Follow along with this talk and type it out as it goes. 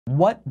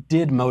What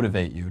did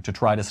motivate you to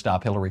try to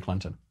stop Hillary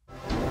Clinton?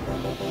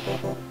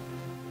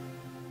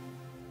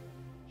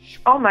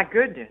 Oh my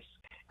goodness!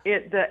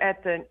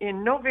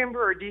 In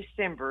November or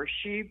December,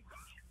 she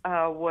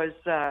was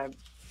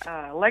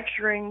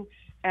lecturing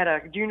at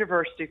a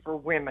university for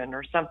women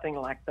or something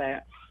like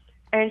that,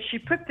 and she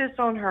put this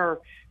on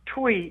her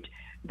tweet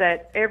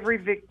that every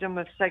victim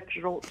of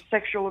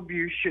sexual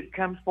abuse should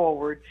come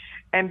forward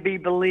and be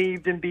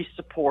believed and be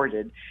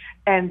supported.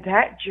 And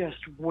that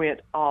just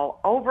went all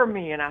over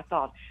me. And I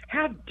thought,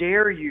 how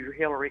dare you,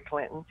 Hillary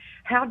Clinton?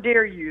 How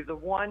dare you, the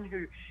one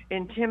who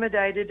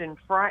intimidated and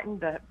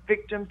frightened the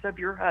victims of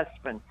your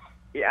husband?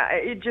 Yeah,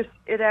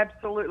 it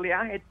absolutely,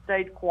 I had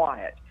stayed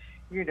quiet,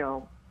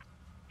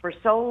 for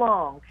so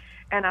long.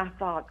 And I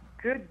thought,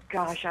 good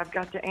gosh, I've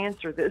got to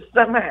answer this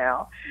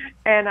somehow.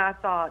 And I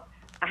thought,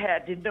 I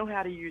didn't know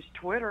how to use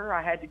Twitter.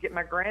 I had to get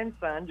my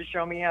grandson to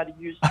show me how to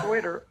use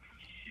Twitter.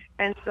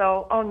 And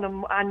so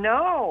I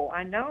know,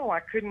 I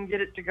couldn't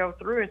get it to go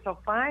through. And so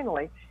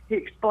finally, he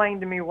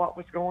explained to me what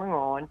was going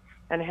on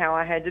and how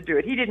I had to do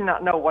it. He did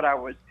not know what I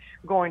was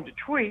going to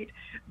tweet,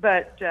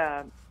 but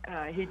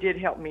he did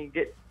help me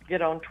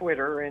get on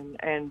Twitter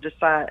and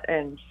decide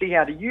and see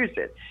how to use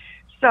it.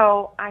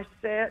 So I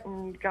sat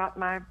and got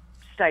my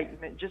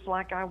statement just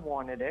like I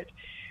wanted it,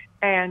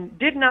 and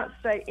did not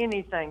say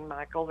anything,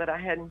 Michael, that I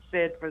hadn't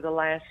said for the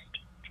last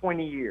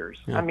 20 years.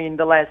 Yeah. I mean,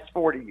 the last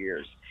 40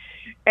 years.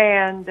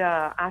 And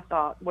I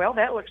thought, well,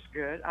 that looks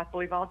good. I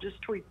believe I'll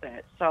just tweet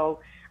that. So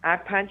I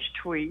punched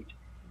tweet,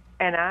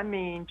 and I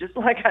mean, just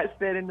like I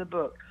said in the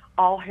book,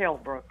 all hell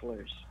broke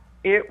loose.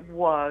 It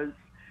was,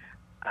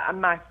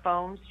 my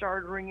phone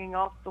started ringing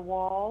off the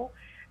wall,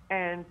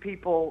 and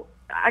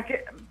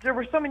there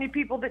were so many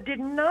people that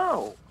didn't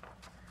know.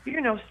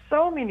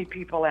 So many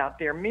people out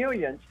there,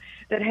 millions,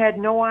 that had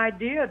no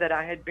idea that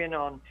I had been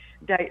on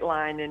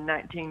Dateline in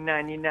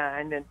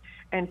 1999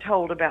 and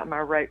told about my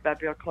rape by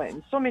Bill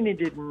Clinton. So many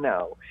didn't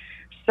know.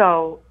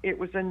 So it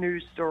was a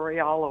news story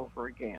all over again.